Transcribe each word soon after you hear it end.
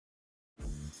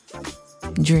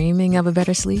Dreaming of a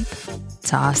better sleep?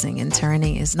 Tossing and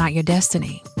turning is not your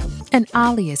destiny. And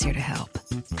Ollie is here to help.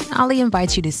 Ollie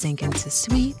invites you to sink into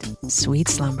sweet, sweet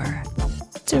slumber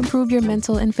to improve your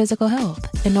mental and physical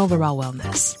health and overall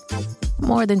wellness.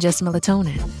 More than just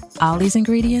melatonin, Ollie's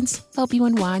ingredients help you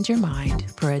unwind your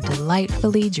mind for a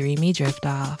delightfully dreamy drift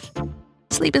off.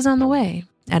 Sleep is on the way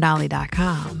at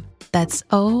Ollie.com. That's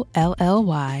OLLY.com.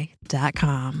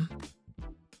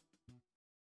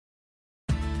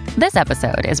 This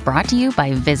episode is brought to you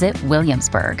by Visit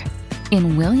Williamsburg.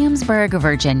 In Williamsburg,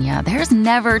 Virginia, there's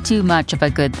never too much of a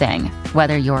good thing.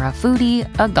 Whether you're a foodie,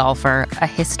 a golfer, a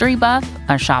history buff,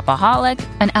 a shopaholic,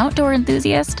 an outdoor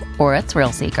enthusiast, or a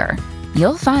thrill seeker,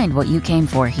 you'll find what you came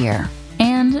for here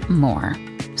and more.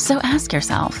 So ask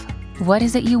yourself, what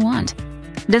is it you want?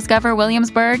 Discover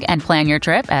Williamsburg and plan your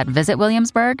trip at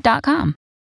visitwilliamsburg.com.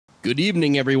 Good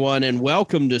evening, everyone, and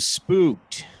welcome to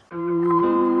Spooked.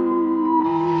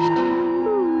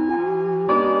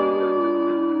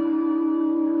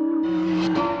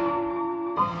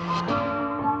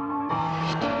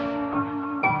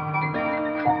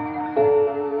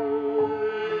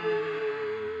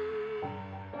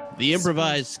 The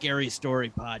Improvised Scary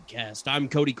Story Podcast. I'm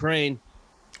Cody Crane.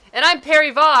 And I'm Perry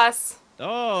Voss.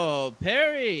 Oh,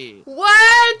 Perry.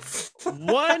 What?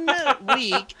 1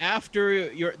 week after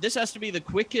this has to be the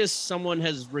quickest someone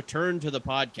has returned to the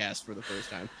podcast for the first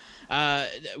time.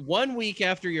 1 week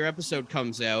after your episode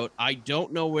comes out, I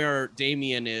don't know where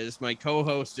Damien is. My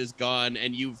co-host is gone,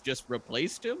 and you've just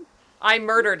replaced him? I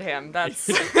murdered him. That's.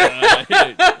 I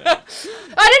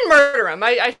didn't murder him.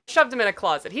 I shoved him in a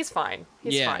closet. He's fine.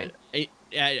 He's fine.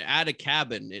 At a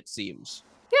cabin, it seems.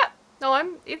 Yeah.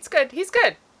 No, it's good. He's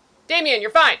good. Damien,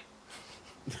 you're fine.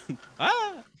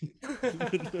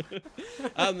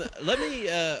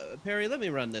 Perry, let me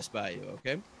run this by you,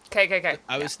 okay? Okay.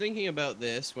 I was thinking about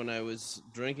this when I was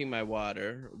drinking my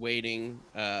water, waiting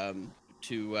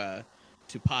to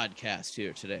podcast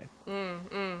here today.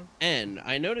 And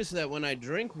I noticed that when I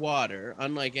drink water,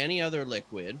 unlike any other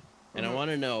liquid, and I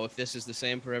want to know if this is the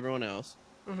same for everyone else,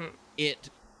 it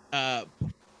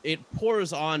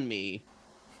pours on me,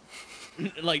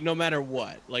 like no matter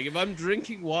what. Like if I'm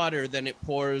drinking water, then it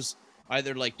pours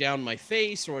either like down my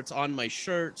face or it's on my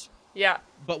shirt. Yeah.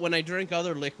 But when I drink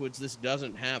other liquids, this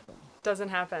doesn't happen. Doesn't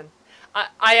happen.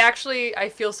 I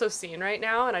feel so seen right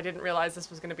now, and I didn't realize this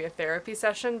was going to be a therapy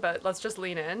session, but let's just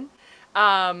lean in.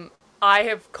 I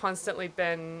have constantly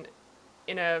been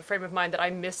in a frame of mind that I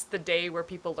missed the day where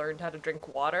people learned how to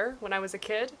drink water when I was a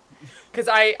kid. Because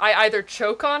I either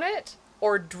choke on it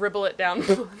or dribble it down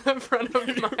the front of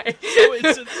my... So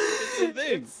it's a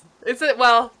thing.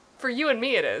 Well, for you and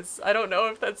me it is. I don't know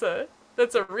if that's a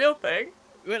real thing.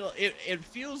 Well, it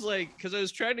feels like, because I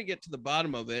was trying to get to the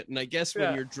bottom of it, and I guess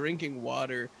when you're drinking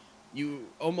water, you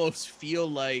almost feel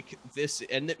like this,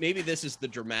 and maybe this is the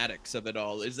dramatics of it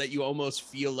all, is that you almost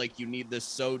feel like you need this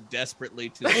so desperately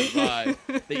to survive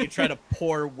that you try to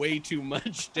pour way too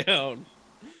much down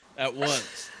at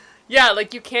once. Yeah,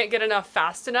 like you can't get enough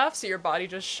fast enough, so your body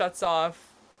just shuts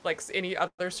off like any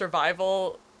other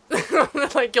survival.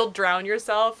 Like you'll drown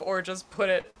yourself or just put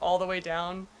it all the way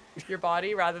down your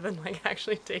body rather than like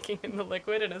actually taking in the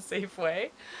liquid in a safe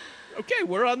way. Okay,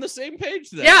 we're on the same page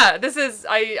then. Yeah, this is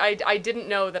I didn't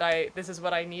know that this is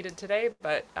what I needed today,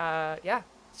 but yeah.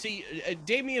 See,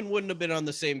 Damien wouldn't have been on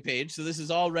the same page, so this is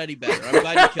already better. I'm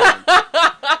glad you killed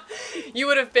him. You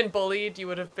would have been bullied, you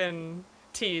would have been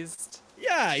teased.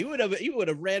 Yeah, he would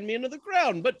have ran me into the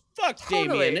ground, but fuck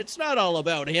Totally. Damien. It's not all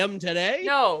about him today.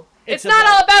 No, it's not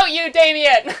all about you,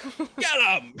 Damien. Get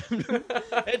him.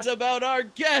 It's about our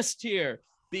guest here,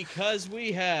 because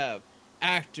we have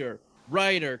actor,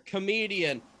 writer,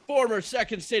 comedian, former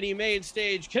Second City main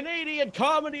stage, Canadian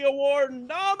Comedy Award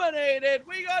nominated.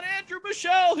 We got Andrew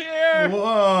Michelle here.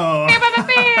 Whoa.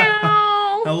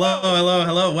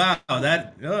 Hello.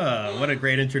 Wow, what a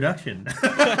great introduction.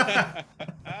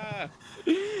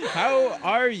 How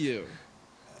are you?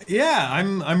 Yeah,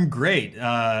 I'm great.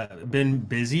 Been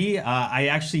busy.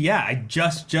 I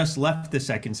just left the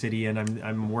Second City, and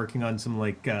I'm working on some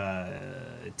like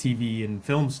TV and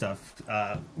film stuff,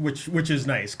 which is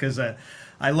nice because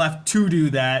I left to do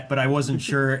that, but I wasn't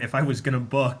sure if I was gonna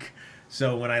book.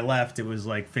 So when I left, it was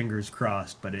like fingers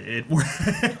crossed, but it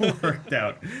worked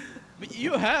out. But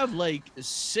you have like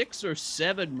 6 or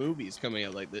 7 movies coming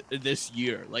out like this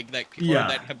year, like that,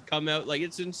 that have come out. Like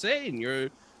it's insane. You're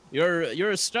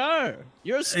a star.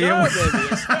 You're a star, baby.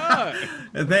 A star.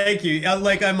 Thank you.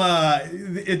 Like I'm.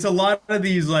 It's a lot of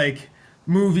these like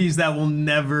movies that will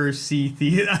never see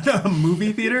a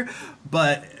movie theater,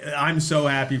 but I'm so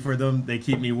happy for them. They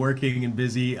keep me working and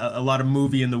busy. A lot of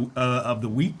movie in the of the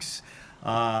weeks.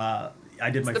 I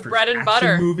did my the first bread and action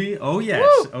butter. movie. Oh yes.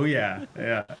 Woo! Oh yeah.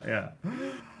 Yeah.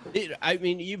 I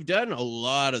mean, you've done a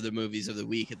lot of the movies of the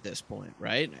week at this point,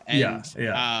 right? And,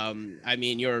 Yeah. I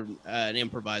mean, you're an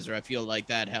improviser. I feel like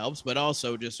that helps, but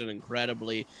also just an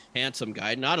incredibly handsome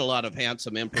guy. Not a lot of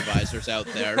handsome improvisers out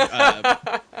there.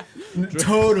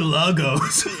 Total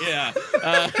uggos. Yeah.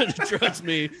 Trust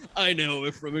me, I know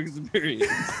it from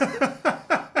experience.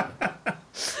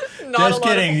 Just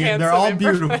kidding. They're all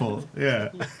beautiful. Yeah.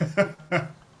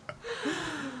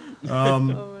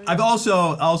 I've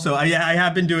also I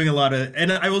have been doing a lot of,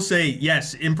 and I will say,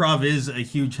 yes, improv is a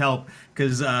huge help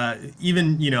because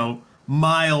even,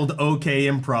 mild okay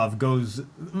improv goes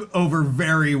over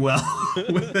very well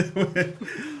with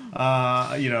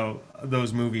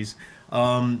those movies.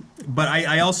 But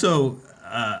I also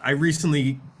I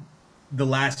recently, the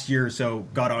last year or so,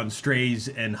 got on Strays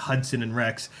and Hudson and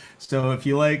Rex. So if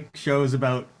you like shows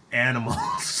about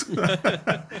animals,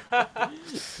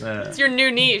 it's your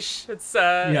new niche. It's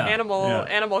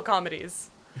animal comedies.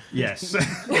 Yes.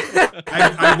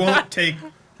 I won't take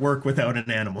work without an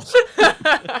animal.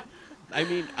 I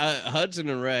mean, Hudson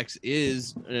and Rex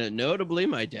is notably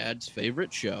my dad's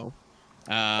favorite show.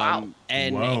 Wow.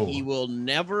 And Whoa. he will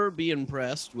never be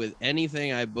impressed with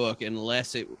anything I book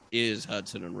unless it is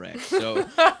Hudson and Rex. So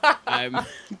I'm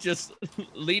just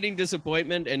leading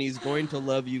disappointment, and he's going to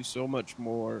love you so much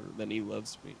more than he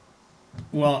loves me.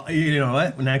 Well, you know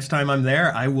what? Next time I'm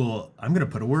there, I'm going to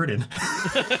put a word in.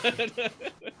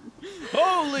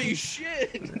 Holy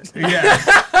shit!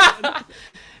 Yeah.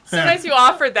 As soon as you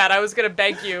offered that, I was going to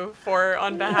beg you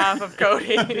on behalf of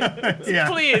Cody. Yeah.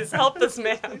 Please help this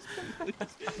man.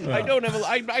 I don't have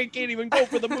I can't even go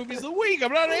for the movies of the week.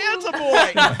 I'm not a handsome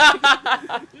boy.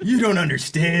 You don't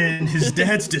understand. His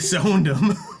dad's disowned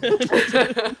him.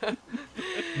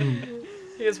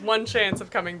 He has one chance of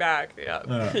coming back.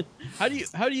 Yeah. How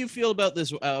do you feel about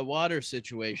this water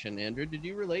situation, Andrew? Did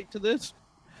you relate to this?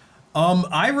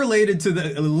 I related to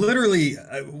the literally.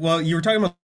 Well, you were talking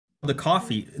about the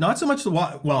coffee, not so much the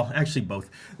water. Well, actually both.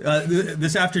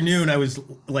 This afternoon, I was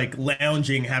like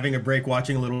lounging, having a break,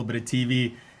 watching a little bit of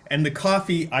TV, and the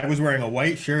coffee. I was wearing a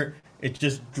white shirt. It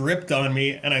just dripped on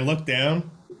me, and I looked down,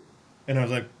 and I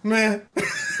was like, meh,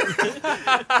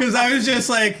 because I was just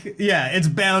like, yeah, it's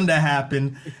bound to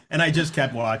happen, and I just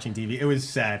kept watching TV. It was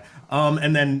sad.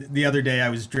 And then the other day, I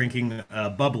was drinking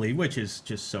bubbly, which is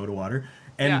just soda water,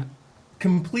 and. Yeah.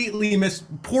 Completely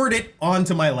poured it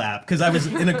onto my lap because I was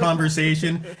in a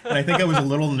conversation and I think I was a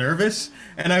little nervous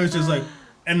and I was just like,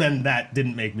 and then that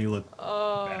didn't make me look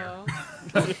better.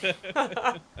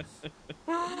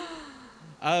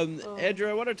 Andrew,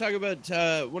 I want to talk about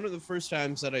one of the first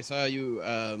times that I saw you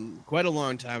quite a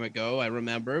long time ago, I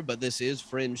remember, but this is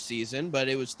Fringe season, but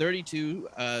it was 32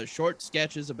 short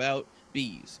sketches about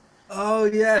bees. Oh,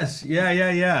 yes.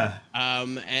 Yeah.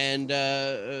 And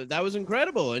that was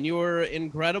incredible, and you were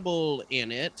incredible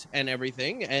in it and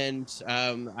everything. And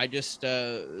I just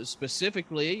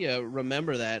specifically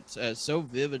remember that so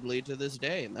vividly to this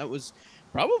day. And that was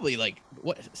probably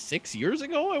 6 years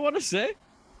ago, I want to say.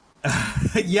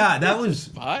 Yeah, that was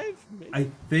 5.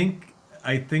 Maybe?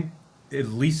 I think at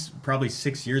least probably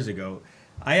 6 years ago.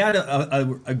 I had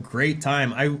a great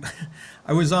time. I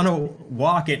was on a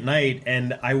walk at night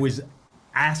and I was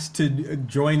asked to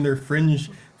join their fringe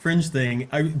thing.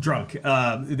 I was drunk.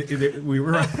 We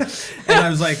were, and I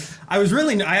was like, I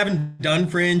haven't done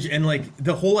Fringe, and like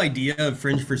the whole idea of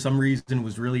Fringe for some reason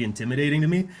was really intimidating to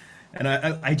me, and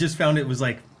I just found it was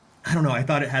like, I don't know. I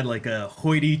thought it had like a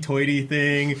hoity-toity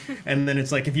thing, and then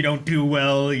it's like if you don't do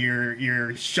well,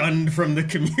 you're shunned from the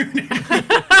community.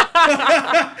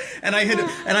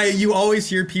 and you always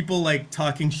hear people like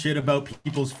talking shit about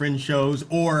people's Fringe shows,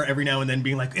 or every now and then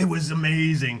being like, it was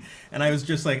amazing. And I was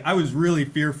just like, I was really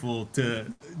fearful to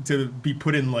be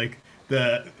put in like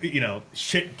the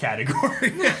shit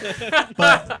category.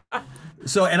 But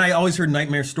so, and I always heard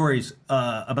nightmare stories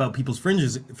about people's Fringe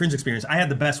experience. I had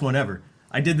the best one ever.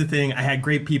 I did the thing. I had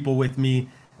great people with me,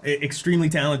 extremely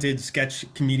talented sketch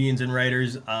comedians and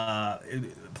writers.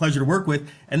 Pleasure to work with.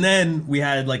 And then we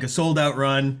had like a sold out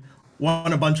run,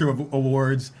 won a bunch of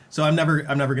awards. So I'm never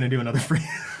gonna do another Fringe.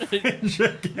 Get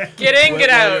in, get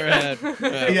out.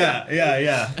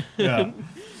 Yeah.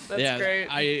 That's great.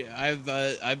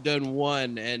 I've done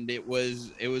one, and it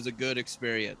was a good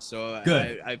experience. So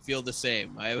Good. I feel the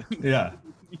same. Yeah.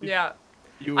 Yeah.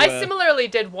 I similarly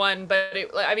did one, but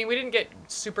I mean, we didn't get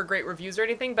super great reviews or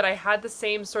anything, but I had the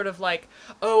same sort of like,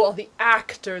 oh, all the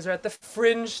actors are at the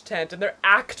Fringe tent and they're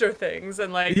actor things.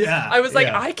 And like, I was like,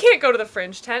 I can't go to the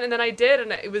Fringe tent. And then I did.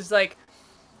 And it was like,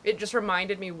 it just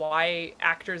reminded me why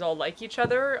actors all like each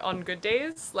other on good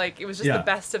days. Like, it was just the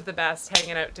best of the best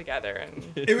hanging out together.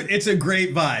 And it's a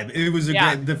great vibe. It was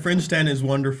great. The Fringe tent is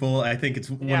wonderful. I think it's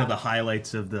one of the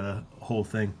highlights of the whole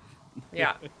thing.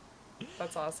 Yeah,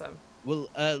 that's awesome. Well,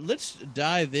 let's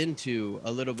dive into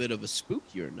a little bit of a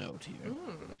spookier note here.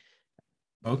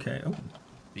 Okay. Oh.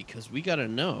 Because we gotta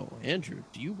know, Andrew,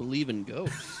 do you believe in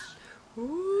ghosts?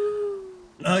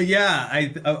 Yeah,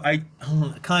 I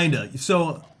kinda.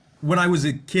 So when I was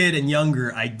a kid and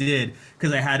younger, I did,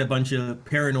 because I had a bunch of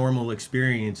paranormal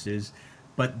experiences.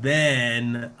 But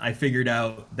then I figured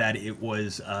out that it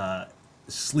was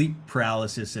sleep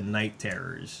paralysis and night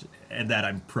terrors, and that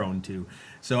I'm prone to.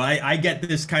 So I get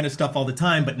this kind of stuff all the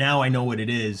time, but now I know what it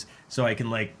is, so I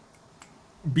can like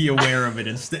be aware of it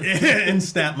and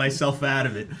snap myself out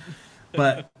of it.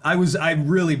 But I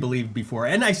really believed before,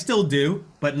 and I still do,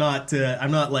 but not. I'm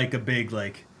not like a big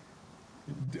like,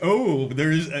 oh,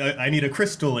 I need a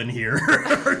crystal in here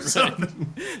or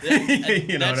something.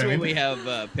 You know that's what we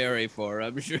have Perry for,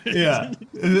 I'm sure. Yeah.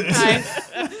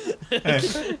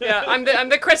 Yeah, I'm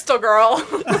the crystal girl.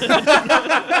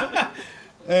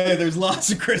 Hey, there's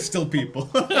lots of crystal people.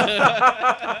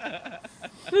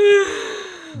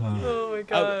 Oh my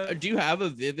god. Do you have a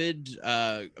vivid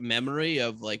memory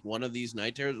of like one of these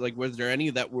night terrors? Like, was there any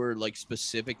that were like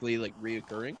specifically like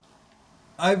reoccurring?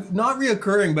 I've not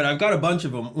reoccurring, but I've got a bunch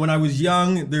of them. When I was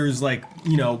young, there's like,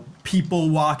 people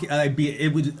walking.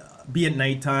 It would be at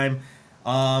nighttime,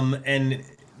 and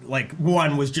like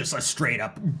one was just a straight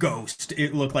up ghost.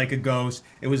 It looked like a ghost.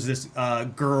 It was this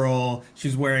girl. She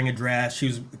was wearing a dress. She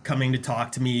was coming to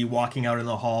talk to me, walking out in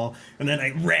the hall, and then I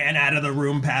ran out of the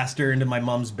room past her into my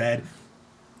mom's bed.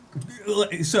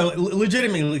 So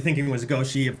legitimately thinking it was a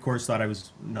ghost. She of course thought I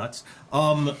was nuts,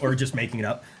 or just making it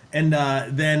up. And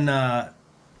then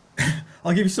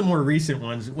I'll give you some more recent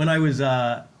ones. When I was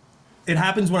it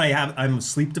happens when I'm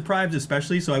sleep deprived,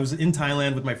 especially. So I was in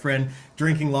Thailand with my friend,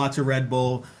 drinking lots of Red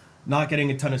Bull, not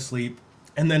getting a ton of sleep,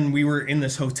 and then we were in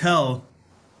this hotel,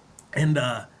 and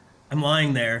I'm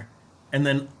lying there, and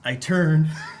then I turn.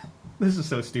 This is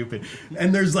so stupid.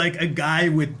 And there's like a guy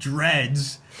with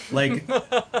dreads, like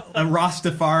a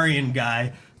Rastafarian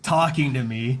guy, talking to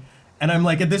me. And I'm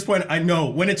like, at this point, I know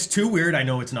when it's too weird, I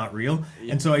know it's not real.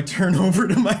 Yeah. And so I turn over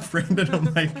to my friend and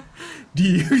I'm like, do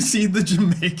you see the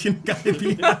Jamaican guy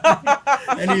behind me?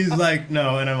 And he's like,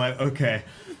 no. And I'm like, okay.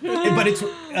 But it's,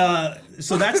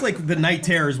 so that's like the night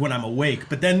terrors when I'm awake.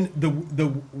 But then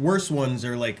the worst ones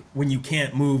are like when you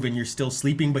can't move and you're still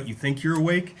sleeping, but you think you're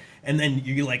awake. And then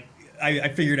you like, I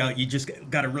figured out you just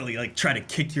got to really like try to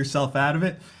kick yourself out of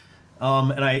it.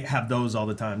 And I have those all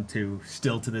the time too,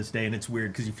 still to this day, and it's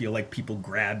weird because you feel like people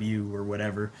grab you or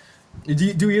whatever.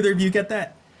 Do either of you get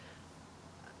that?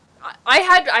 I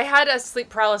had a sleep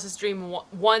paralysis dream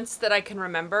once that I can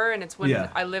remember, and it's when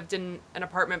I lived in an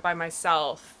apartment by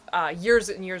myself years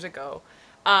and years ago,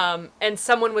 and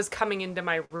someone was coming into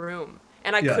my room,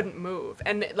 and I couldn't move,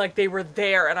 and like they were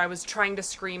there, and I was trying to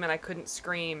scream and I couldn't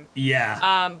scream.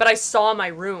 Yeah. But I saw my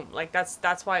room, like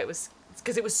that's why it was.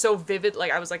 Because it was so vivid,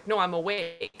 like I was like, no, I'm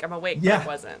awake, but I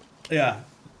wasn't. Yeah,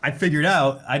 I figured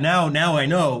out. Now I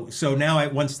know. So now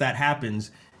once that happens,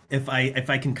 if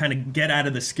I can kind of get out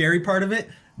of the scary part of it,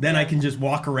 then I can just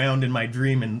walk around in my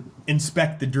dream and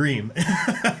inspect the dream.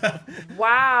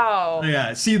 Wow.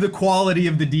 Yeah, see the quality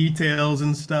of the details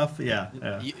and stuff. Yeah.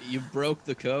 You broke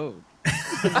the code.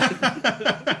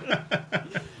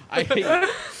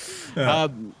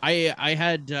 I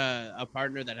had a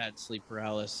partner that had sleep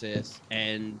paralysis,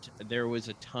 and there was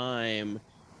a time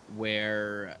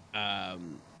where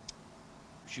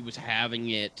she was having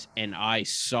it, and I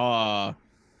saw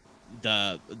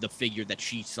the figure that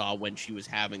she saw when she was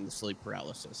having the sleep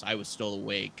paralysis. I was still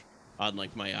awake on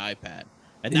like my iPad,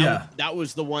 and that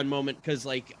was the one moment, because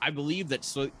like I believe that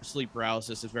sleep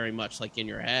paralysis is very much like in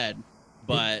your head,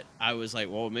 but I was like,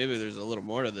 well, maybe there's a little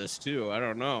more to this too. I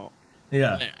don't know.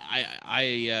 Yeah.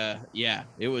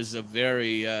 It was a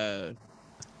very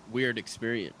weird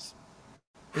experience.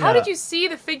 How did you see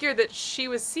the figure that she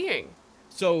was seeing?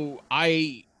 So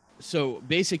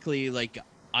basically, like,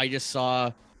 I just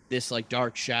saw this like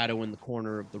dark shadow in the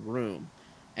corner of the room,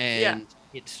 and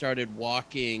it started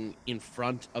walking in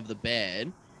front of the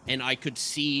bed, and I could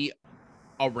see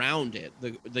around it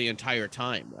the entire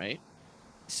time, right?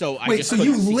 So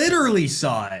you literally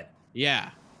saw it?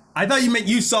 Yeah. I thought you meant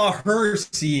you saw her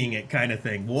seeing it kind of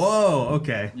thing. Whoa,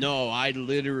 okay. No, I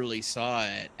literally saw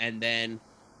it, and then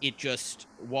it just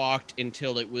walked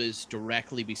until it was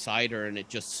directly beside her, and it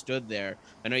just stood there.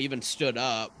 And I even stood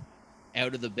up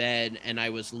out of the bed, and I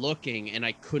was looking, and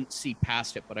I couldn't see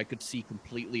past it, but I could see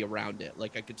completely around it.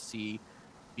 Like I could see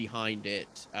behind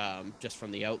it, just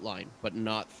from the outline, but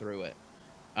not through it.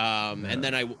 And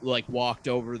then I like walked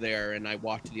over there, and I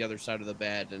walked to the other side of the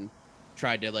bed and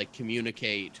tried to like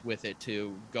communicate with it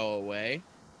to go away,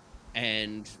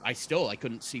 and I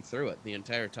couldn't see through it the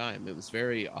entire time. It was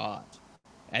very odd.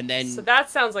 And then So that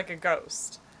sounds like a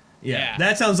ghost. Yeah,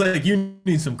 that sounds like you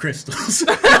need some crystals.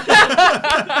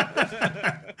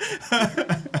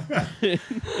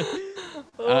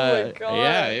 Oh my god.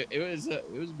 Yeah, it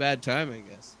was bad time, I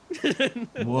guess.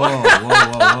 Whoa.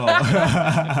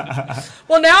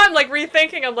 Well, now I'm like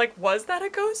rethinking. I'm like, was that a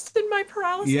ghost in my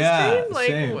paralysis Yeah, dream? Like,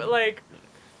 same.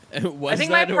 Was I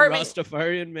think that my a apartment-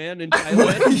 Rastafarian man in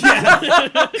Thailand?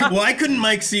 Yeah. Why couldn't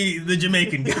Mike see the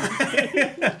Jamaican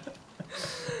guy?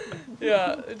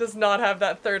 yeah, it does not have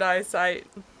that third eye sight.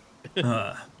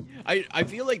 I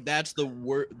feel like that's the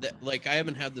word that, like, I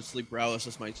haven't had the sleep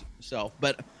paralysis myself,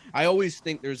 but I always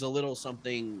think there's a little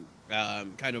something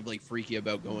kind of like freaky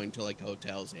about going to like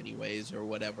hotels anyways or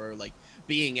whatever, like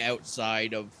being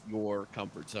outside of your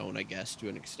comfort zone, I guess, to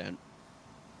an extent.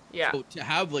 Yeah. So to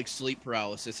have like sleep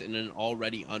paralysis in an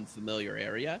already unfamiliar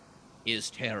area is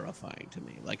terrifying to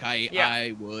me. Like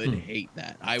I would hate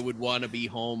that. I would want to be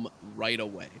home right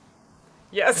away.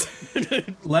 Yes.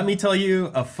 Let me tell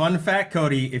you a fun fact,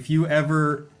 Cody. If you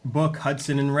ever book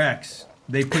Hudson and Rex,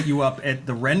 they put you up at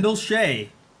the Rendleshea,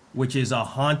 which is a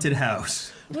haunted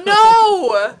house.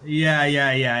 No.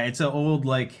 Yeah. It's an old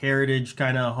like heritage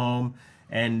kind of home,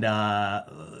 and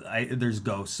there's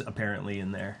ghosts apparently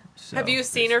in there. So Have you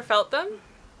seen or felt them?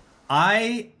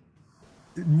 I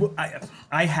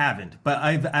haven't, but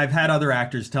I've had other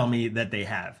actors tell me that they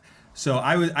have. So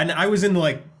I was in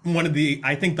like one of the,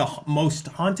 I think the most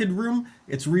haunted room.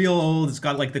 It's real old. It's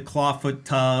got like the clawfoot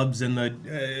tubs and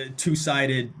the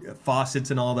two-sided faucets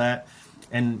and all that.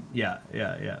 And yeah.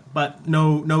 But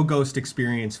no ghost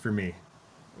experience for me.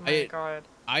 Oh my god.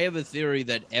 I have a theory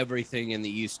that everything in the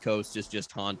East Coast is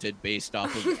just haunted based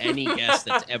off of any guest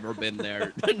that's ever been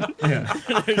there. Yeah.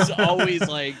 There's always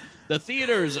like the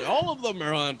theaters, all of them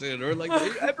are haunted, or like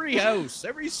every house,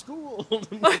 every school.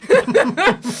 The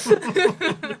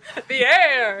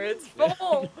air, it's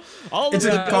full. It's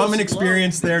a common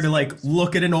experience there to like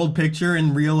look at an old picture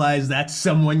and realize that's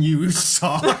someone you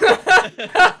saw.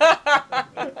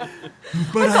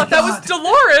 But I thought that was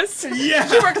Dolores. Yeah.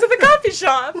 She works at the coffee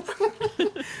shop.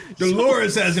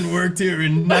 Dolores hasn't worked here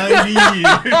in 90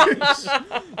 years.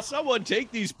 Someone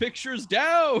take these pictures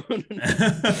down.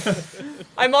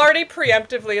 I'm already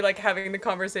preemptively like having the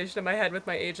conversation in my head with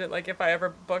my agent, like if I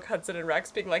ever book Hudson and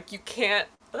Rex, being like, you can't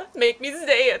make me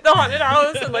stay at the haunted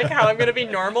house, and like how I'm gonna be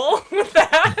normal with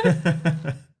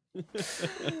that.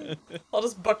 I'll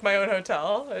just book my own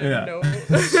hotel. Yeah.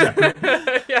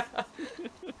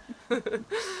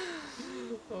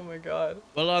 Oh my god.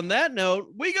 Well, on that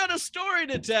note, we got a story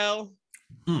to tell.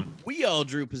 We all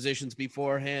drew positions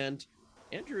beforehand.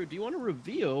 Andrew, do you want to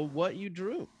reveal what you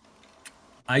drew?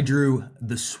 I drew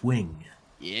The Swing.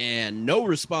 Yeah, no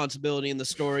responsibility in the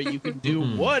story. You can do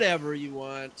whatever you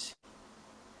want.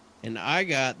 And I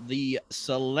got the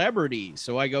celebrity.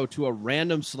 So I go to a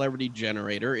random celebrity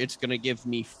generator. It's going to give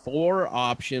me 4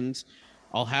 options.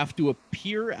 I'll have to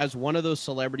appear as one of those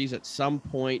celebrities at some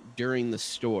point during the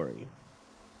story.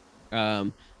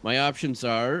 My options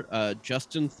are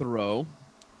Justin Theroux,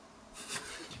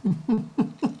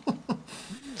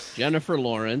 Jennifer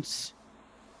Lawrence,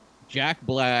 Jack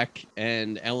Black,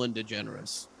 and Ellen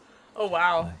DeGeneres. Oh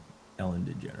wow. Ellen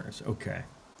DeGeneres. Okay.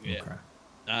 Yeah. Okay.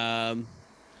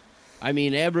 I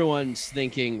mean, everyone's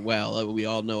thinking, well, we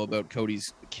all know about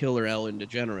Cody's killer Ellen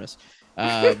DeGeneres.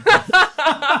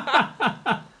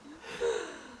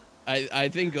 I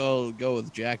think I'll go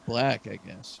with Jack Black, I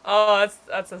guess. Oh,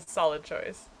 that's a solid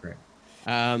choice. Great.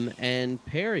 And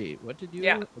Perry, what did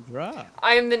you draw?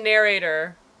 I am the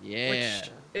narrator. Yeah.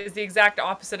 Which is the exact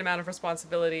opposite amount of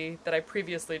responsibility that I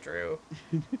previously drew.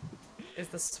 Is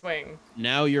the swing.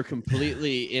 Now you're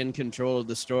completely in control of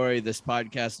the story. This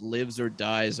podcast lives or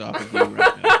dies off of you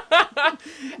right now.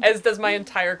 As does my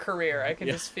entire career. I can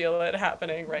just feel it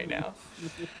happening right now.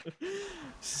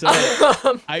 So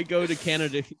I go to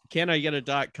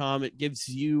canigeta.com. It gives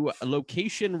you a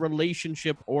location,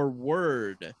 relationship, or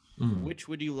word. Which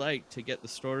would you like to get the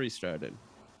story started?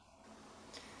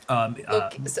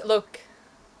 Look.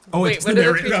 Oh, wait, it's what the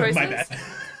are the narrator. three My choices? bad.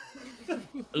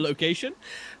 Location?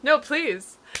 No,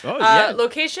 please. Oh, yeah.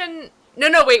 Location.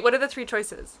 No, wait. What are the three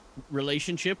choices?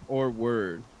 Relationship or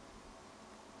word?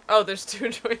 Oh, there's two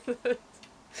choices. I'm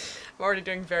already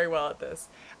doing very well at this.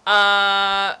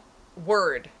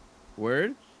 Word.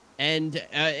 Word? And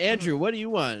Andrew, what do you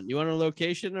want? You want a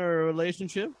location or a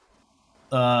relationship?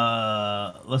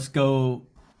 Let's go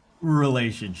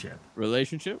relationship.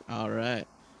 Relationship? All right.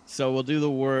 So we'll do the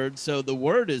word. So the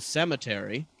word is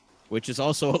cemetery, which is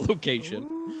also a location.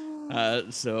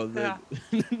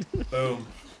 Boom.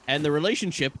 And the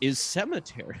relationship is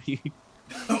cemetery.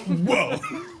 Whoa.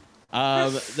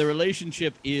 The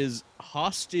relationship is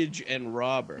hostage and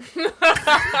robber.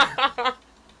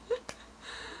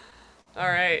 All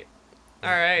right.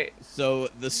 So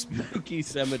the spooky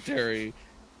cemetery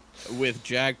with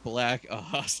Jack Black, a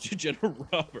hostage and a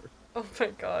robber. Oh my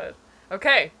god.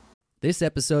 Okay. This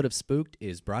episode of Spooked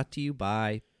is brought to you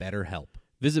by BetterHelp.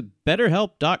 Visit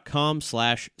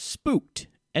betterhelp.com/spooked,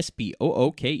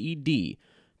 SPOOKED,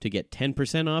 to get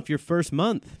 10% off your first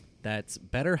month. That's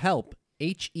BetterHelp,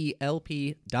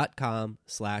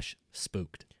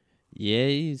 HELP.com/spooked.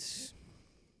 Yes.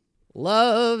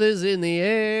 Love is in the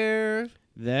air.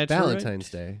 That's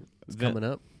Valentine's right. Day is coming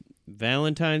up.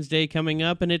 Valentine's Day coming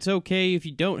up, and it's okay if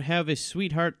you don't have a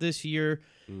sweetheart this year.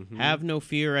 Have no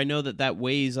fear. I know that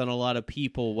weighs on a lot of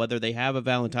people, whether they have a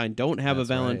Valentine, don't have a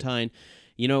Valentine. Right.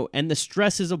 You know, and the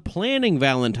stresses of planning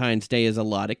Valentine's Day is a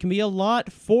lot. It can be a lot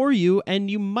for you,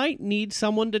 and you might need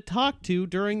someone to talk to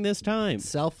during this time.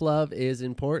 Self-love is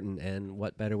important, and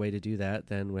what better way to do that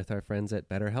than with our friends at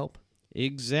BetterHelp?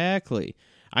 Exactly.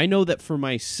 I know that for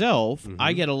myself,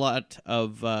 I get a lot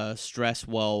of stress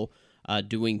while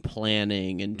doing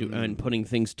planning and putting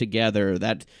things together.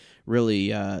 That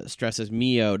really stresses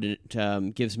me out.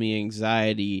 It gives me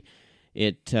anxiety.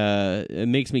 It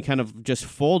makes me kind of just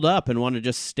fold up and want to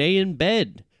just stay in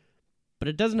bed. But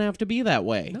it doesn't have to be that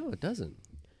way. No, it doesn't.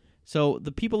 So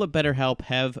the people at BetterHelp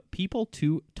have people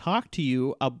to talk to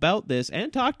you about this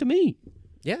and talk to me.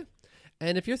 Yeah.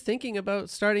 And if you're thinking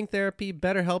about starting therapy,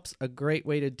 BetterHelp's a great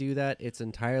way to do that. It's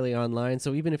entirely online.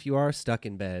 So even if you are stuck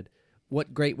in bed,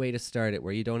 what great way to start it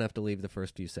where you don't have to leave the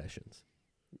first few sessions.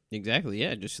 Exactly,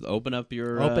 yeah. Just open up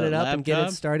your Open it up laptop. And get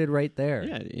it started right there.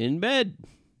 Yeah, in bed.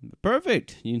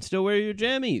 Perfect. You can still wear your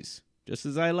jammies, just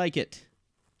as I like it.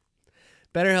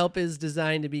 BetterHelp is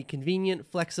designed to be convenient,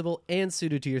 flexible, and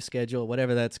suited to your schedule,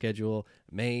 whatever that schedule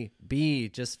may be.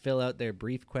 Just fill out their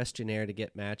brief questionnaire to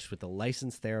get matched with a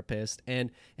licensed therapist.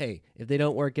 And hey, if they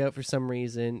don't work out for some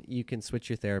reason, you can switch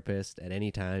your therapist at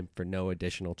any time for no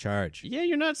additional charge. Yeah,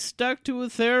 you're not stuck to a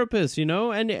therapist, you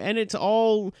know, and it's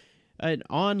all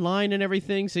online and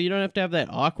everything, so you don't have to have that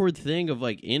awkward thing of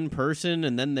like in person,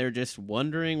 and then they're just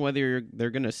wondering whether they're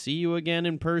going to see you again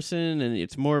in person, and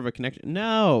it's more of a connection.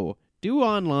 No. Do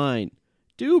online.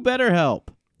 Do BetterHelp.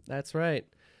 That's right.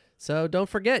 So don't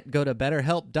forget, go to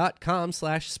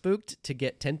betterhelp.com/spooked to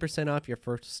get 10% off your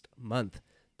first month.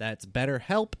 That's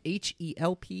BetterHelp,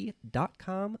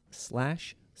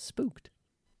 HELP.com/spooked.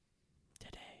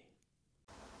 Today.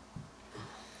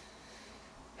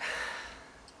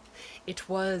 It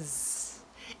was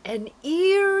an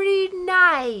eerie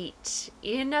night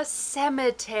in a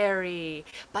cemetery.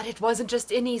 But it wasn't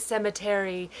just any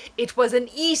cemetery. It was an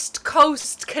East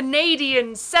Coast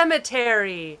Canadian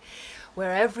cemetery,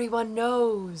 where everyone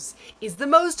knows is the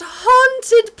most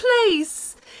haunted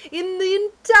place in the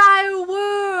entire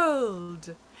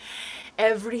world.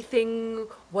 Everything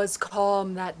was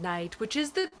calm that night, which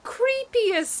is the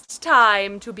creepiest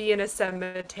time to be in a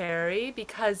cemetery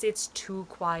because it's too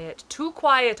quiet. Too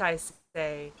quiet, I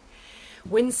say.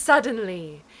 When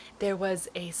suddenly there was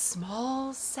a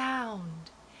small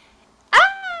sound.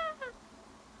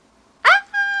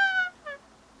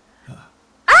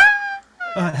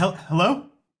 Hello?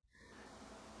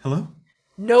 Hello?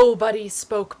 Nobody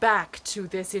spoke back to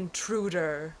this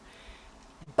intruder,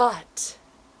 but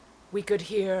we could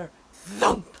hear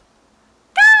thump,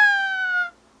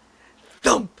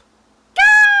 thump,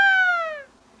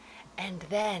 and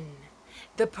then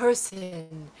the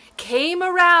person came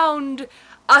around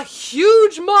a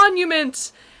huge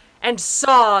monument and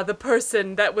saw the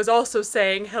person that was also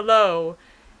saying hello,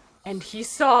 and he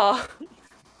saw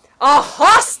a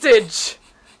hostage.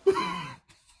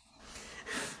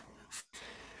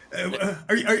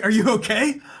 Are you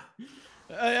okay?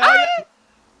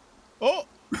 Oh.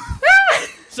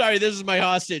 Sorry, this is my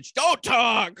hostage. Don't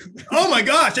talk. Oh my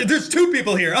gosh, there's two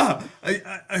people here. I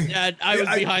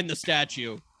was behind the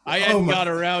statue. I hadn't got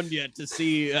around yet to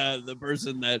see the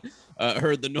person that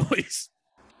heard the noise.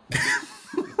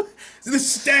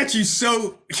 This statue's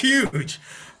so huge.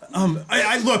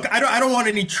 I don't want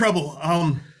any trouble.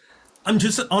 I'm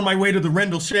just on my way to the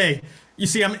Rendleshea. You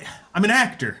see, I'm an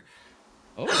actor.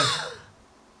 Oh.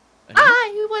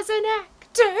 I was an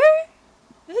actor,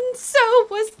 and so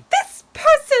was this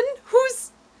person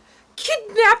who's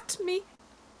kidnapped me.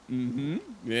 Mm-hmm.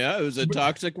 Yeah, it was a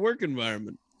toxic work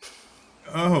environment.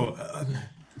 Oh,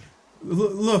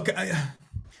 look,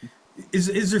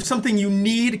 is there something you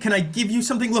need? Can I give you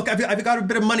something? Look, I've got a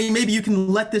bit of money. Maybe you can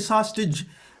let this hostage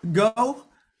go?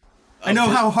 I know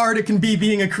how hard it can be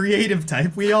being a creative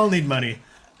type. We all need money.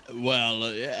 Well,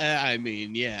 I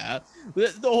mean, yeah.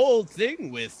 The whole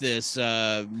thing with this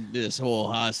this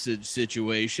whole hostage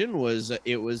situation was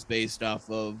it was based off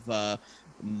of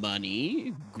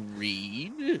money,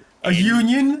 greed, A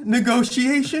union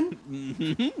negotiation?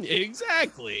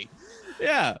 Exactly.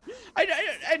 Yeah. I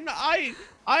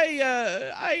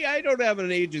don't have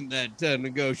an agent that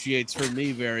negotiates for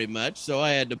me very much, so I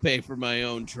had to pay for my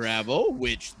own travel,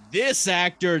 which this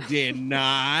actor did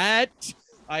not.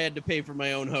 I had to pay for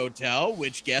my own hotel,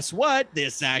 which guess what?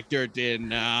 This actor did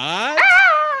not.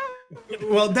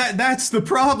 Well, that's the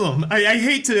problem. I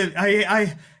hate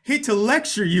to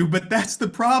lecture you, but that's the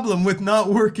problem with not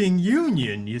working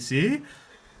union, you see?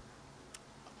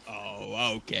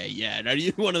 Oh, okay, yeah. Are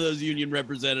you one of those union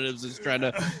representatives that's trying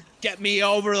to get me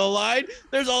over the line?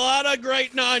 There's a lot of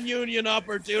great non-union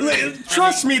opportunities.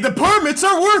 Trust me, the permits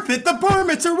are worth it. The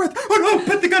permits are worth. Oh no!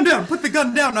 Put the gun down. Put the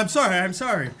gun down. I'm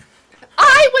sorry.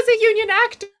 I was a union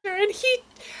actor, and it's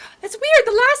weird,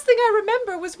 the last thing I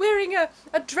remember was wearing a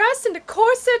dress and a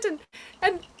corset and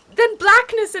then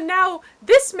blackness, and now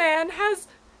this man has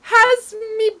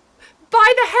me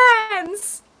by the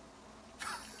hands.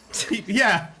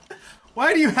 Yeah.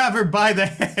 Why do you have her by the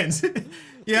hands?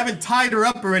 You haven't tied her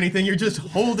up or anything. You're just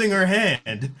holding her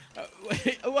hand.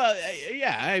 Well,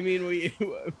 yeah, I mean,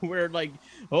 we're like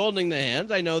holding the hands.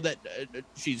 I know that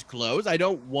she's close. I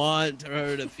don't want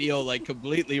her to feel like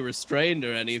completely restrained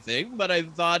or anything, but I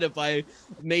thought if I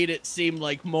made it seem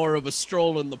like more of a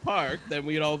stroll in the park, then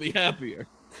we'd all be happier.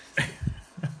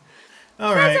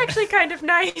 All right. That's actually kind of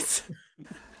nice.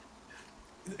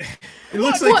 It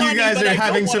looks like you guys are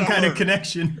having some kind of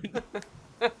connection.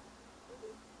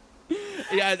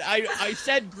 Yeah, I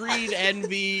said greed,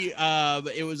 envy.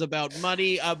 It was about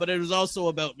money, but it was also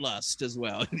about lust as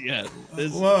well. Yeah.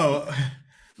 Whoa.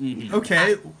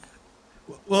 Okay.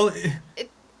 Well,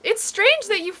 It's strange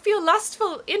that you feel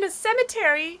lustful in a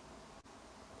cemetery.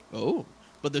 Oh,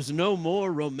 but there's no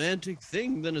more romantic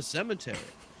thing than a cemetery.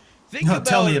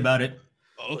 tell me about it.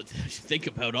 Oh, think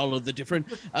about all of the different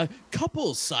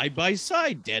couples side by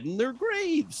side, dead in their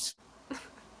graves.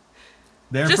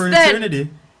 There Just for then- eternity.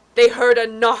 They heard a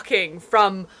knocking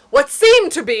from what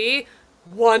seemed to be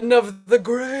one of the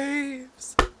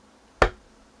graves.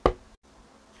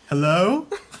 Hello?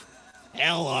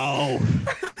 Hello.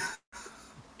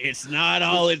 It's not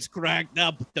all it's cracked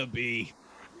up to be.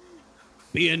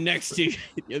 Being next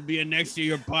to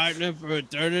your partner for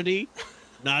eternity,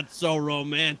 not so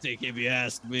romantic if you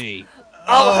ask me.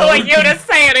 Oh, who are you to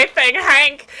say anything,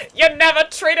 Hank? You never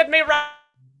treated me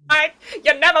right.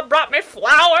 You never brought me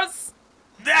flowers.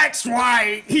 That's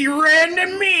why he ran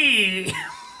to me.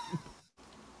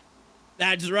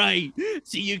 That's right.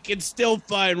 See, you can still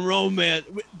find romance.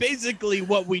 Basically,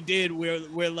 what we did,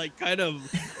 we're like kind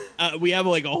of, we have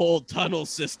like a whole tunnel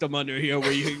system under here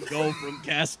where you can go from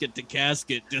casket to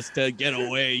casket just to get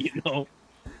away, you know.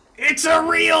 It's a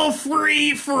real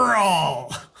free for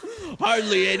all.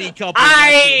 Hardly any couple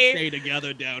actually stay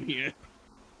together down here.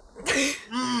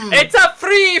 It's a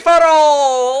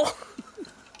free-for-all.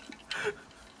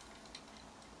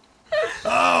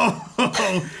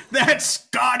 Oh, that's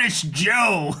Scottish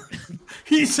Joe.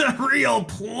 He's a real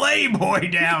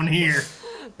playboy down here.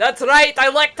 That's right, I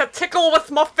like to tickle with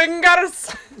my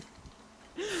fingers.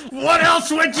 What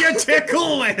else would you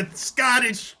tickle with,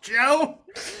 Scottish Joe?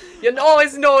 You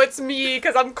always know it's me,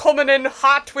 because I'm coming in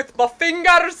hot with my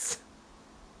fingers.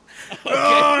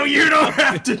 Oh, you don't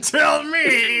have to tell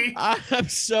me. I'm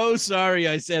so sorry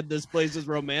I said this place is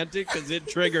romantic because it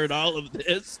triggered all of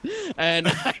this. And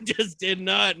I just did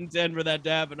not intend for that to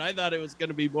happen. I thought it was going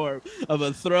to be more of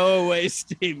a throwaway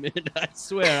statement. I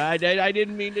swear, I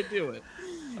didn't mean to do it.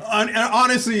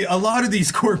 Honestly, a lot of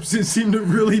these corpses seem to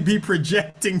really be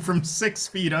projecting from 6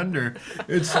 feet under.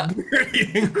 It's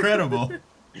pretty incredible.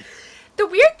 The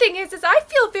weird thing is I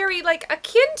feel very, like,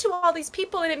 akin to all these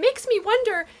people, and it makes me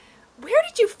wonder, where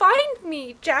did you find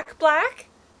me, Jack Black?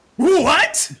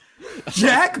 What?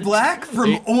 Jack Black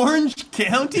from Orange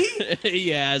County?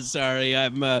 Yeah, sorry.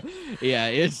 Yeah,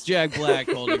 it's Jack Black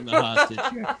holding the hostage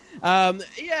here.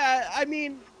 Yeah, I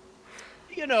mean,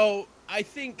 you know, I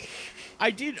think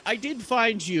I did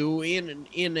find you in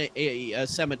a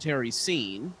cemetery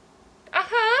scene.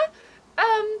 Uh-huh.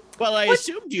 Well, I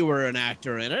assumed you were an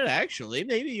actor in it, actually.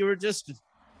 Maybe you were just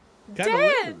kind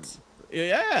Dead.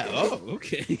 Yeah. Oh,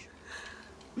 okay.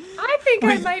 I think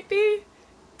I might be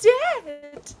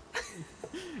dead.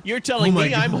 You're telling my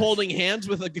me I'm gosh. holding hands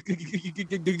with a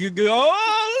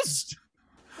ghost?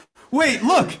 Wait,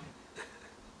 look!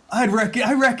 I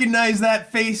recognize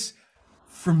that face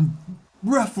from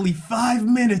roughly 5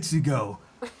 minutes ago.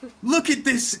 Look at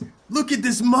this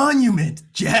monument,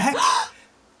 Jack.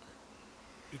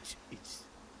 It's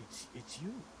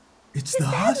you. It's the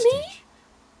that hostage. me?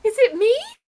 Is it me?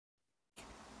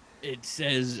 It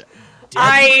says.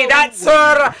 Aye, that's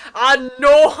her. I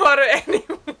know her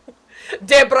anyway.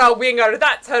 Deborah Winger,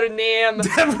 that's her name.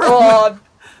 Oh,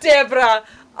 Deborah,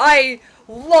 I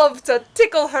love to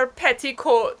tickle her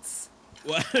petticoats.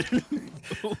 What?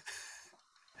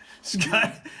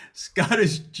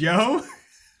 Scottish Joe?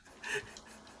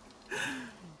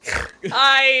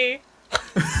 I.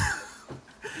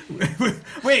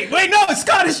 Wait, no,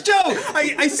 Scottish Joe!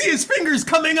 I see his fingers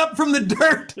coming up from the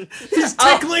dirt. He's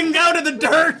tickling out of the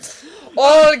dirt.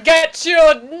 I'll get you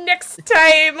next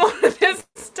time, or this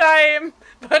time.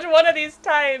 But one of these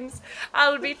times,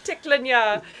 I'll be tickling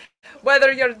you, whether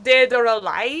you're dead or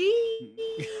alive.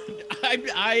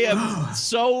 I am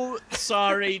so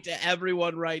sorry to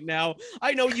everyone right now.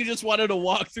 I know you just wanted to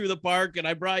walk through the park, and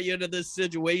I brought you into this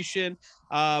situation.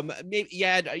 Maybe you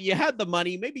had the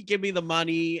money. Maybe give me the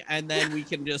money, and then we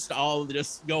can all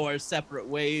just go our separate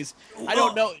ways. I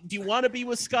don't know. Do you want to be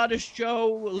with Scottish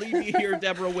Joe? Leave me here,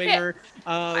 Deborah Winger.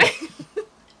 Well,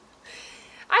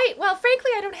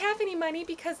 frankly, I don't have any money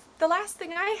because the last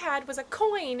thing I had was a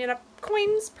coin in a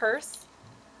coin's purse.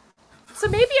 So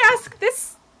maybe ask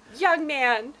this young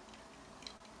man.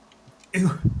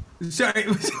 Sorry, it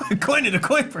was a coin in a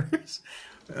coin purse.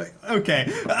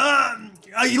 Okay.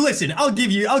 Listen, I'll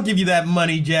give you that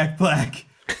money, Jack Black.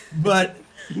 But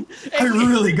I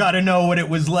really got to know what it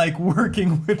was like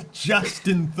working with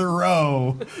Justin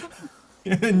Theroux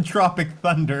in Tropic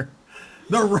Thunder,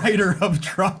 the writer of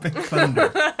Tropic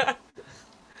Thunder.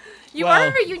 You are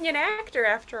a union actor,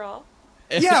 after all.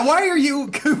 Yeah, why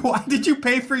did you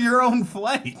pay for your own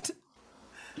flight?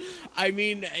 I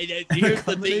mean, here's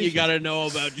the thing you got to know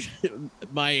about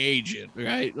my agent,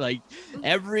 right? Like,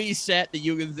 every set that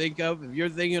you can think of, if you're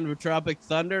thinking of Tropic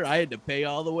Thunder, I had to pay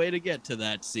all the way to get to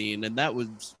that scene. And that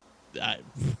was, I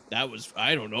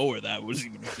don't know where that was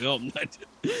even filmed.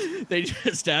 They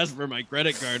just asked for my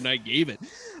credit card and I gave it.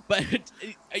 But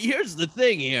here's the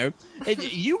thing here.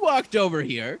 You walked over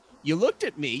here, you looked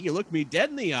at me, you looked me dead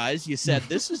in the eyes, you said,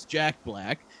 "This is Jack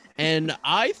Black. And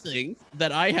I think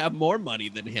that I have more money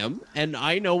than him, and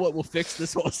I know what will fix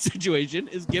this whole situation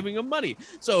is giving him money.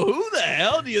 So who the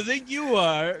hell do you think you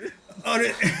are?"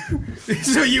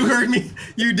 So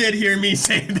you did hear me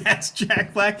say that's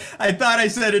Jack Black? I thought I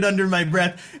said it under my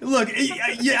breath. Look,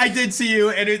 I did see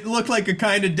you, and it looked like a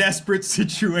kind of desperate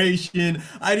situation.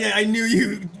 I knew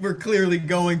you were clearly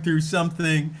going through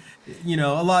something. You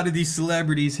know, a lot of these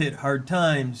celebrities hit hard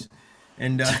times.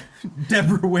 And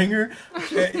Deborah Winger,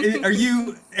 are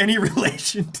you any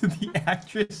relation to the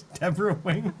actress Deborah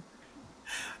Winger?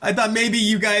 I thought maybe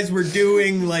you guys were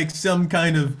doing like some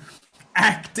kind of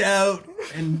act out,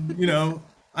 and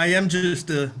I am just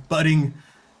a budding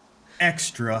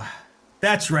extra.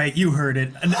 That's right, you heard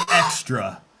it, an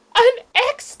extra. An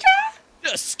extra?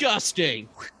 Disgusting.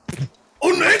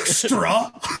 An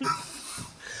extra?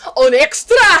 An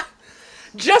extra!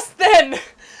 Just then,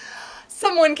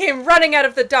 someone came running out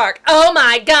of the dark. "Oh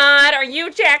my God, are you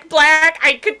Jack Black?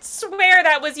 I could swear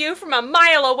that was you from a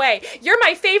mile away. You're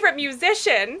my favorite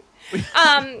musician."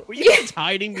 Were you guys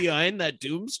hiding behind that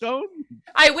tombstone?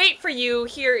 I wait for you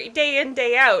here day in,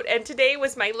 day out, and today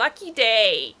was my lucky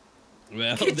day.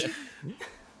 Well,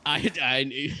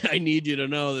 I need you to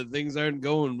know that things aren't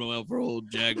going well for old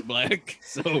Jack Black.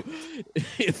 So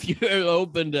if you're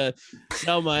open to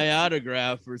sell my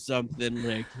autograph or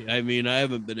something, I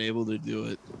haven't been able to do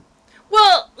it.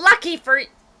 Well, lucky for you,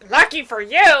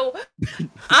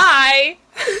 I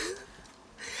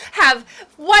have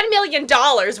 $1 million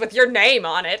with your name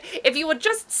on it. If you would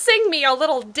just sing me a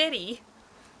little ditty.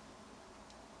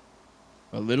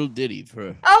 A little ditty for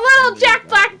A little Jack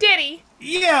Black ditty.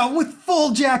 Yeah, with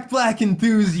full Jack Black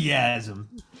enthusiasm.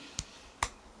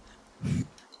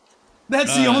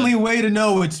 That's the only way to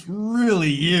know it's really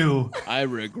you. I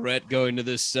regret going to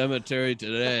this cemetery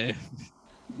today.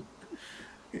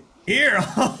 Here,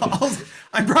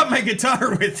 I brought my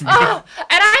guitar with me. Oh,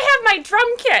 and I have my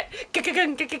drum kit.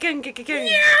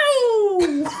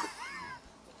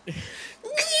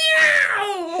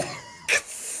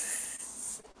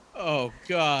 Oh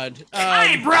God!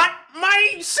 I brought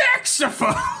my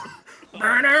saxophone.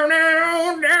 And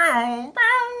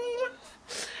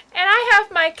I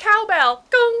have my cowbell.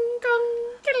 Gong,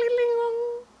 gong,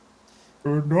 kiddly-ling-long.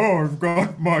 And I've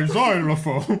got my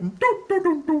xylophone.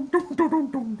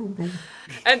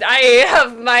 And I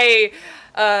have my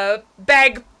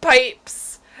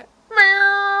bagpipes.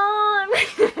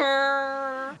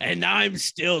 And I'm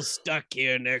still stuck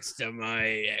here next to my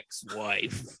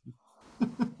ex-wife.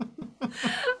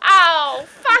 Oh,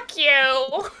 fuck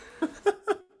you.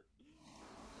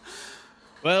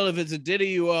 Well, if it's a ditty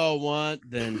you all want,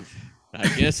 then I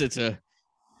guess it's a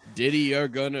ditty you're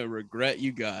gonna regret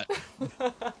you got.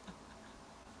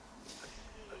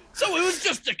 So it was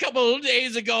just a couple of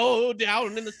days ago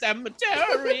down in the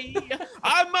cemetery.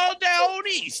 I'm all down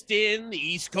east in the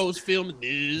East Coast filming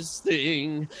this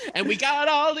thing. And we got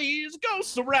all these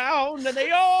ghosts around and they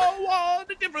all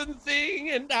want a different thing.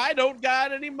 And I don't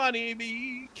got any money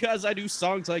because I do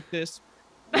songs like this.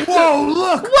 Whoa,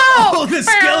 look! Whoa! Oh, the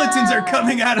skeletons are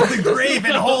coming out of the grave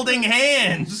and holding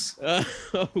hands.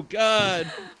 Oh,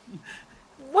 God.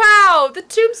 Wow, the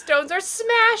tombstones are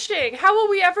smashing. How will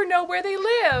we ever know where they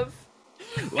live?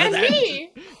 Well, And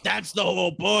me. That's the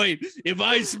whole point. If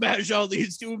I smash all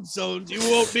these tombstones, you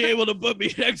won't be able to put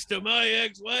me next to my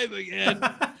ex-wife again.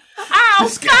 Ow,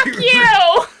 This guy fuck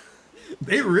you!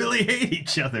 They really hate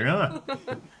each other, huh?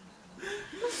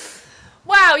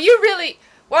 Wow, you really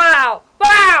are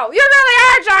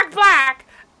Jack Black.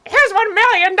 Here's $1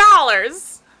 million.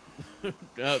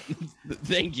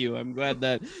 Thank you. I'm glad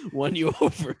that won you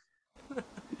over.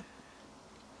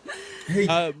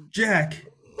 Hey, Jack,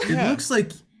 it looks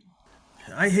like,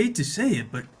 I hate to say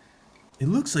it, but it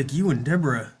looks like you and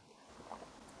Deborah,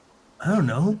 I don't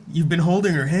know, you've been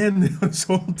holding her hand this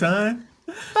whole time?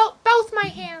 Both my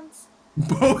hands.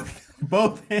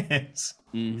 Both hands.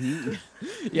 Mm-hmm.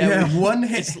 Yeah, one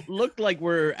hand. It looked like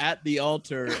we're at the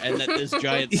altar and that this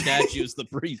giant statue is the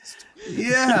priest.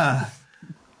 Yeah.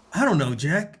 I don't know,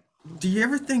 Jack. Do you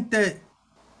ever think that,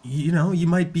 you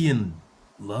might be in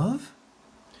love?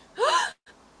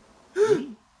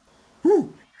 Ooh.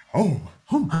 Oh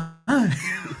my.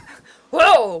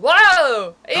 Whoa.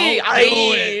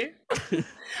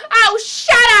 Oh,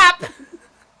 shut up.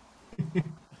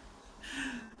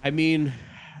 I mean,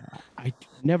 I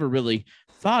never really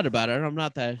thought about it. I'm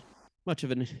not that much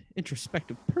of an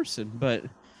introspective person, but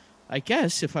I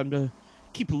guess if I'm to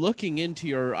keep looking into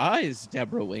your eyes,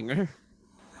 Deborah Winger.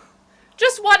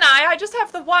 Just one eye. I just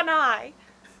have the one eye.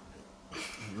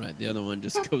 Right, the other one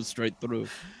just goes straight through.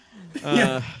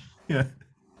 Yeah.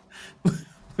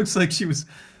 Looks like she was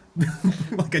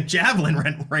like a javelin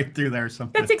went right through there or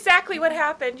something. That's exactly what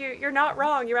happened. You're not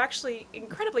wrong. You're actually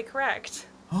incredibly correct.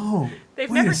 Oh, They've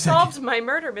wait a never second. solved my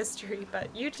murder mystery,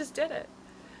 but you just did it.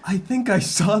 I think I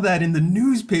saw that in the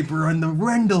newspaper on the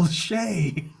Rendell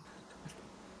Shea.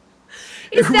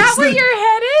 Is that where you're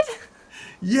headed?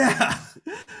 Yeah.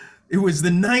 It was the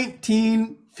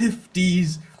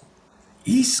 1950s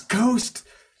East Coast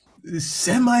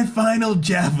semifinal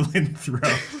javelin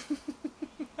throw.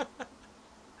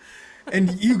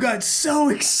 And you got so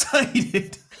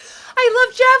excited I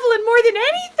love javelin more than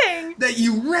anything. that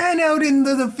you ran out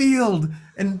into the field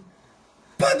and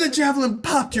the javelin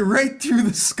popped you right through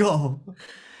the skull.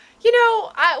 You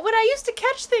know, when I used to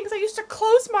catch things, I used to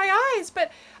close my eyes,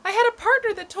 but I had a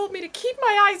partner that told me to keep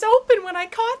my eyes open when I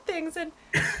caught things, and,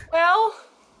 well,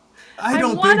 I I'm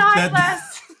don't one think eye that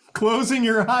less. closing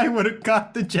your eye would have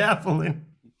caught the javelin,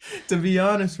 to be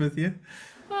honest with you.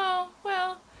 Oh,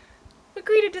 well,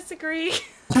 agree to disagree.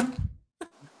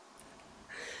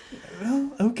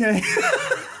 Well, okay.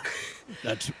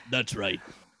 That's right.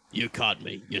 You caught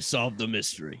me. You solved the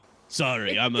mystery.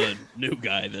 Sorry, I'm a new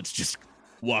guy that's just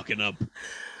walking up. Did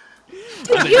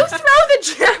you throw the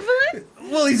javelin?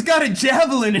 Well, he's got a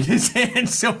javelin in his hand,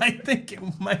 so I think it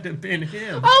might have been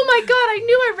him. Oh my god, I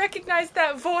knew I recognized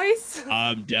that voice.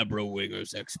 I'm Deborah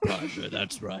Winger's ex-partner,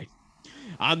 that's right.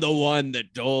 I'm the one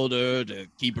that told her to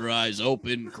keep her eyes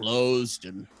open, closed,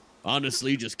 and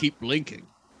honestly just keep blinking.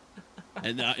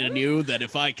 And I knew that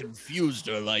if I confused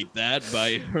her like that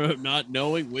by her not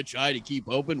knowing which eye to keep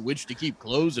open, which to keep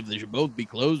closed, if they should both be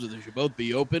closed or they should both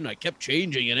be open, I kept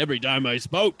changing it every time I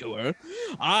spoke to her.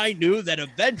 I knew that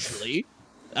eventually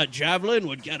a javelin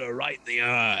would get her right in the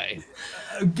eye.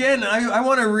 Again, I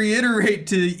want to reiterate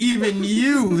to even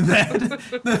you that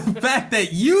the fact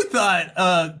that you thought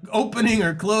opening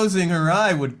or closing her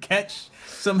eye would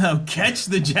somehow catch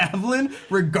the javelin,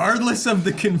 regardless of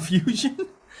the confusion.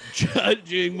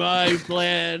 Judging my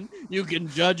plan, you can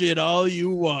judge it all you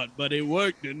want, but it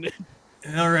worked, didn't it?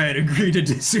 All right, agree to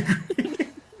disagree.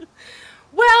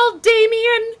 Well,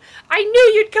 Damien, I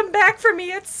knew you'd come back for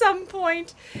me at some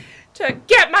point to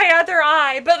get my other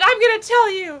eye, but I'm gonna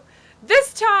tell you,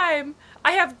 this time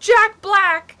I have Jack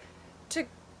Black to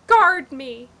guard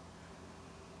me.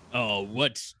 Oh,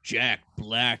 what's Jack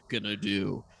Black gonna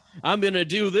do? I'm gonna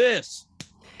do this.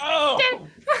 Oh!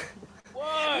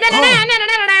 What?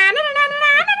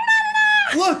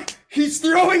 Look, he's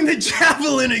throwing the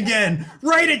javelin again,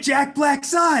 right at Jack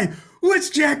Black's eye. What's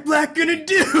Jack Black gonna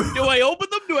do? Do I open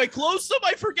them? Do I close them?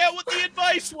 I forget what the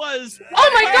advice was.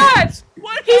 Oh my God!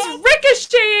 What? He's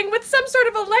ricocheting with some sort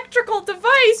of electrical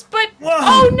device, but Whoa.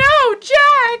 oh no,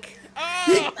 Jack!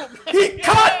 Oh, He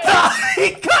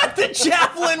caught the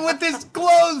javelin with his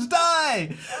closed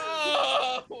eye.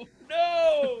 oh,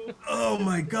 no. Oh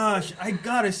my gosh, I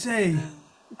gotta say,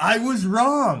 I was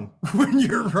wrong. When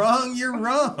you're wrong, you're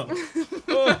wrong.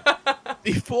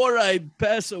 Before I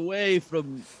pass away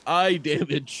from eye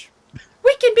damage,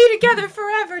 We can be together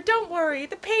forever, don't worry.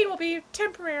 The pain will be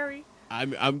temporary.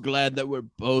 I'm glad that we're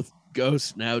both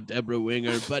ghosts now, Deborah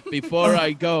Winger. But before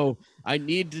I go, I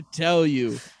need to tell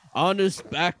you, honest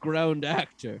background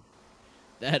actor,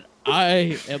 that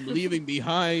I am leaving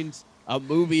behind a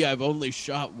movie I've only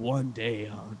shot one day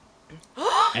on.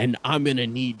 And I'm gonna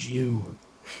need you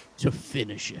to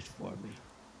finish it for me.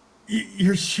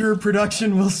 You're sure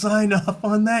production will sign off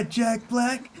on that, Jack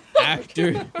Black?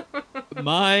 Actor,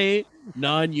 my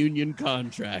non-union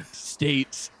contract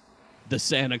states the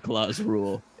Santa Claus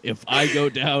rule. If I go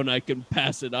down, I can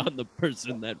pass it on the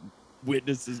person that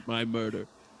witnesses my murder.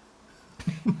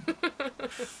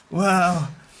 Wow.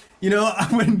 You know,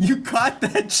 when you caught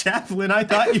that javelin, I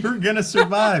thought you were gonna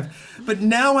survive. But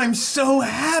now I'm so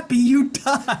happy you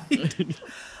died.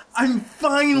 I'm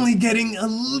finally getting a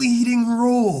leading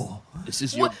role. This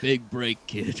is your big break,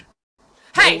 kid.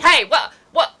 Hey, what?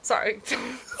 Sorry.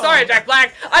 Sorry, Jack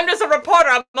Black. I'm just a reporter.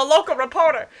 I'm a local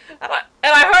reporter. And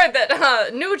I heard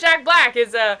that new Jack Black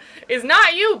is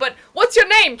not you, but what's your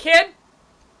name, kid?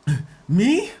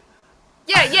 Me?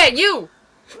 Yeah, you.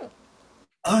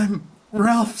 I'm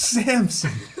Ralph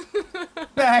Sampson.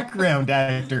 Background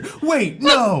actor. Wait,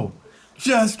 no.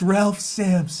 Just Ralph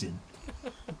Sampson.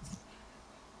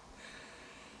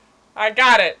 I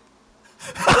got it.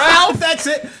 Ralph. That's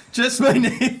it. Just my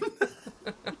name.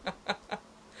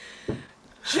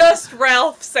 Just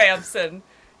Ralph Sampson.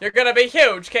 You're gonna be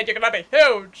huge, kid. You're gonna be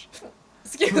huge.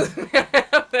 Excuse me, I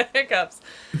have the hiccups.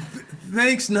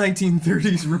 Thanks,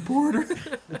 1930s reporter.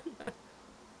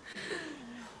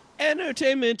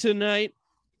 Entertainment tonight.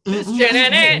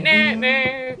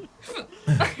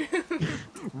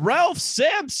 Ralph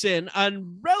Sampson, a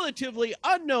relatively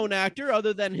unknown actor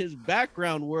other than his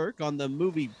background work on the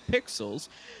movie Pixels,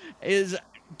 is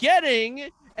getting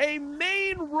a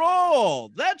main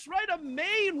role. That's right, a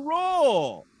main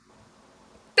role.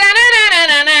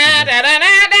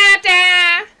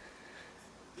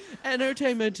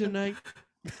 Entertainment tonight.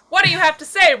 What do you have to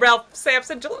say, Ralph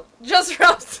Sampson? Just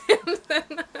Ralph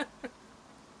Sampson.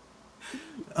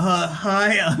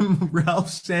 Hi, I'm Ralph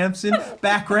Sampson.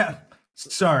 Background.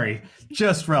 Sorry,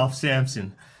 just Ralph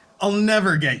Sampson. I'll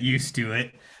never get used to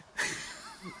it.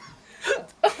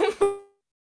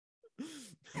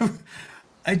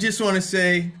 I just want to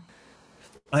say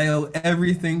I owe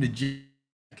everything to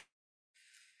Jack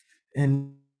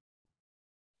and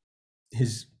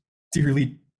his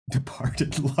dearly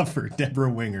departed lover, Deborah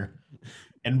Winger,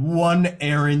 and one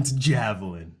errant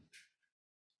javelin.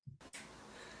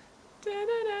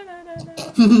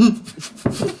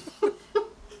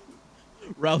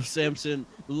 Ralph Sampson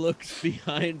looks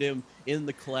behind him in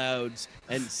the clouds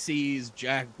and sees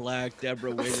Jack Black,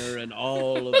 Deborah Winger, and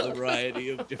all of the variety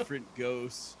of different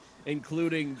ghosts,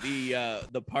 including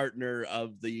the partner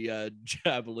of the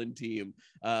javelin team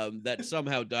that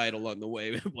somehow died along the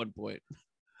way at one point.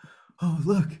 Oh,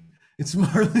 look, it's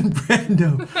Marlon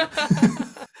Brando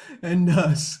and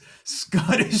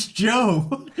Scottish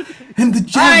Joe and the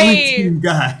javelin team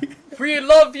guy. We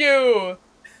love you.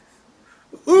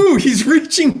 Ooh, he's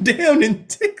reaching down and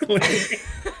tickling.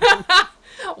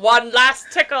 One last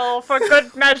tickle for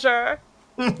good measure.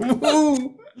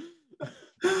 Ooh.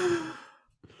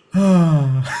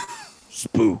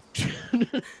 Spooked.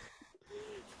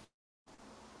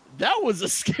 That was a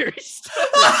scary story.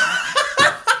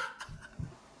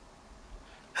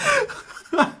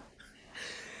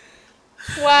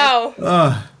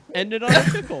 Wow. Ended on a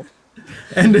tickle.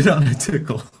 Ended on a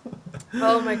tickle.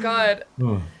 Oh my God.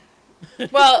 Oh.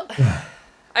 Well,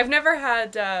 I've never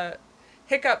had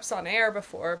hiccups on air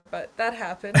before, but that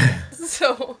happened.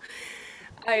 So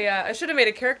I should have made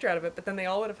a character out of it, but then they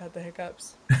all would have had the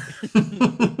hiccups.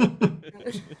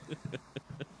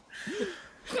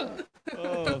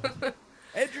 Oh.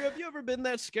 Andrew, have you ever been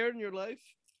that scared in your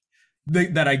life?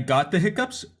 that I got the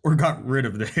hiccups or got rid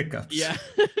of the hiccups. Yeah.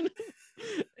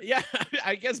 Yeah,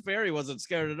 I guess Barry wasn't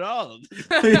scared at all.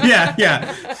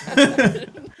 Yeah.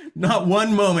 Not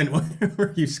one moment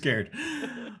were you scared.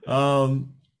 Not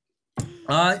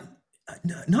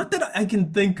that I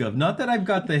can think of. Not that I've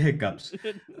got the hiccups.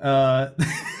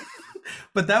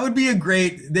 But that would be a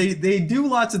great. They do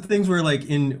lots of things where, like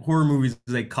in horror movies,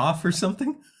 they cough or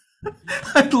something.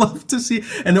 I'd love to see,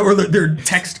 or their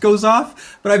text goes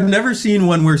off. But I've never seen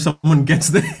one where someone gets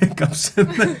the hiccups.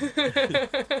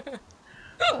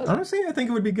 Honestly, I think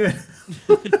it would be good.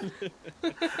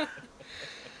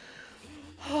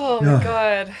 Oh my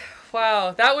god!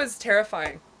 Wow, that was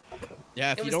terrifying.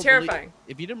 Yeah, it was terrifying.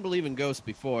 If you didn't believe in ghosts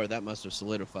before, that must have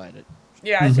solidified it.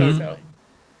 Yeah, I think so.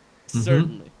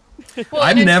 Certainly. Well,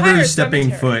 I'm never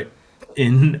stepping cemetery. foot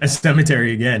in a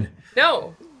cemetery again.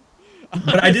 No.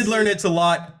 But I did learn it's a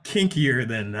lot kinkier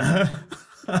than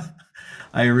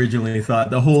I originally thought.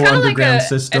 The whole underground like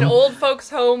system. An old folks'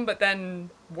 home, but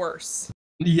then worse.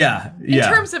 Yeah. In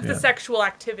terms of the sexual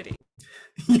activity.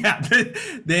 Yeah,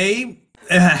 they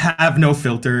have no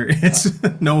filter. It's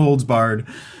no holds barred.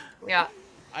 Yeah.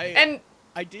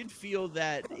 I did feel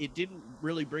that it didn't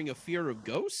really bring a fear of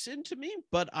ghosts into me,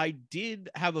 but I did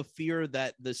have a fear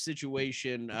that the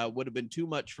situation would have been too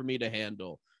much for me to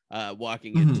handle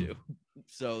walking into.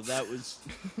 So that was,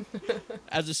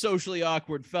 as a socially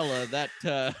awkward fella, that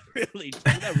really took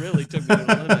me to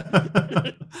the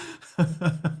limit.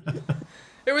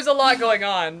 There was a lot going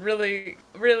on. Really,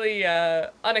 really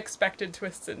unexpected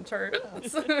twists and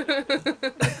turns.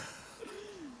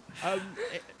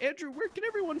 Andrew, where can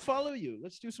everyone follow you?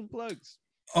 Let's do some plugs.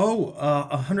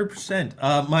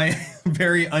 100%. My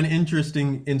very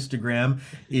uninteresting Instagram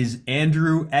is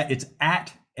Andrew. It's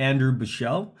at Andrew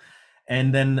Bushell.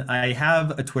 And then I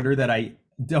have a Twitter that I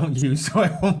don't use, so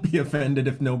I won't be offended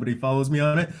if nobody follows me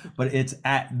on it. But it's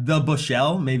at the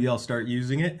Bushell. Maybe I'll start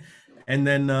using it. And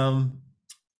then,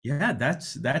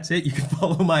 that's it. You can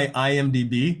follow my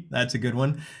IMDb. That's a good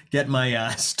one. Get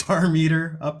my star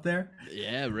meter up there.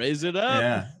 Yeah, raise it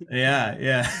up.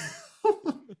 Yeah.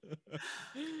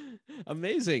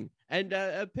 Amazing. And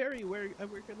Perry, where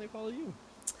can they follow you?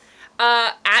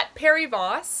 At Perry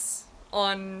Voss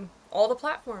on all the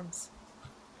platforms.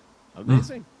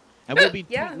 Amazing. And we'll be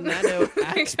tweeting that out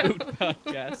at Spooked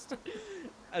Podcast.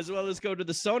 As well as go to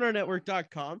the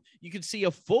sonarnetwork.com. You can see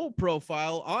a full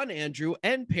profile on Andrew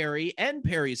and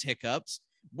Perry's hiccups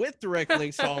with direct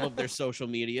links to all of their social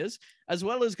medias, as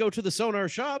well as go to the Sonar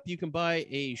shop. You can buy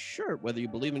a shirt, whether you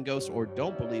believe in ghosts or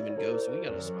don't believe in ghosts. We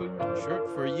got a Spooked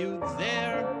shirt for you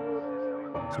there.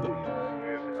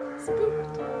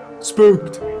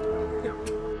 Spooked.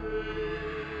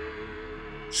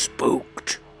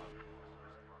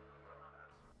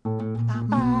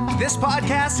 This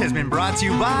podcast has been brought to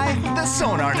you by the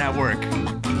Sonar Network.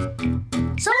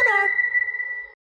 Sonar!